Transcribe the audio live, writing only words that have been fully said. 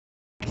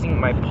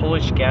my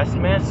Polish gas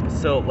mask,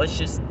 so let's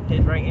just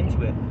head right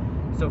into it.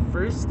 So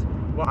first,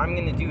 what I'm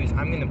gonna do is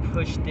I'm gonna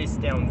push this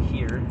down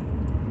here,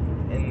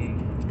 and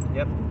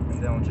yep,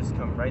 and then it'll just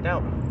come right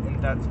out, and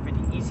that's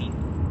pretty easy.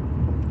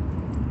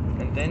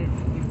 And then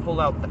you pull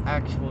out the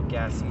actual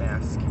gas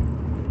mask.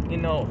 You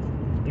know,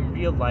 in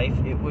real life,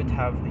 it would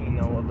have, you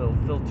know, a little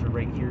filter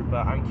right here,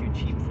 but I'm too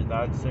cheap for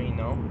that, so you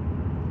know,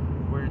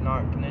 we're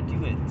not gonna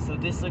do it. So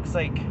this looks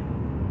like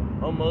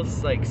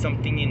almost like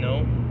something, you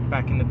know,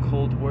 back in the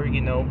Cold War,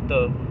 you know,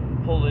 the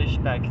Polish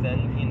back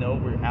then, you know,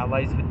 were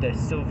allies with the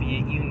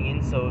Soviet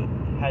Union, so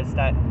it has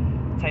that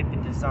type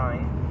of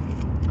design.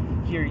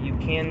 Here you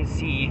can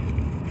see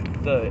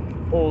the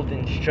old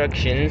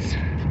instructions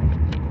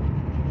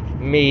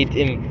made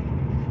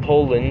in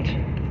Poland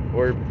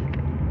or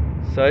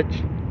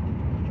such.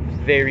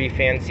 Very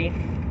fancy.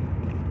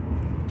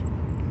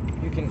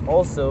 You can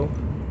also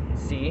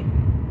see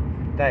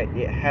that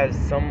it has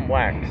some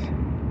wax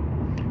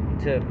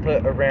to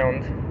put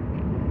around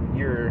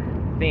your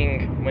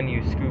thing when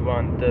you screw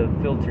on the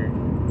filter.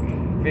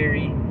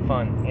 Very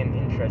fun and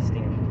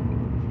interesting.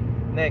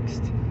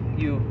 Next,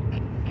 you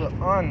put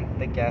on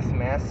the gas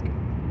mask,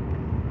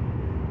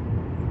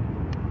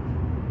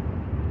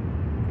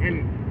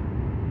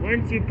 and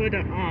once you put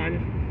it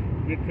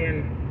on, you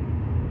can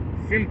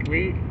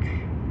simply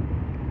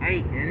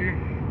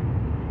tighten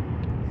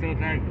so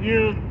that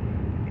you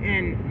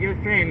and your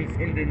friends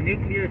in the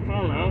nuclear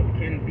fallout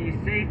can be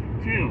safe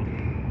too.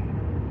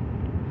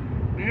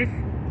 This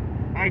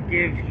I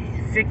give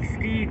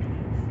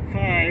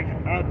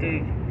 65 out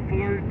of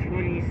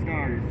 420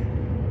 stars.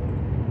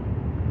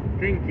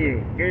 Thank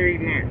you very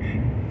much.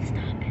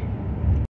 Stop.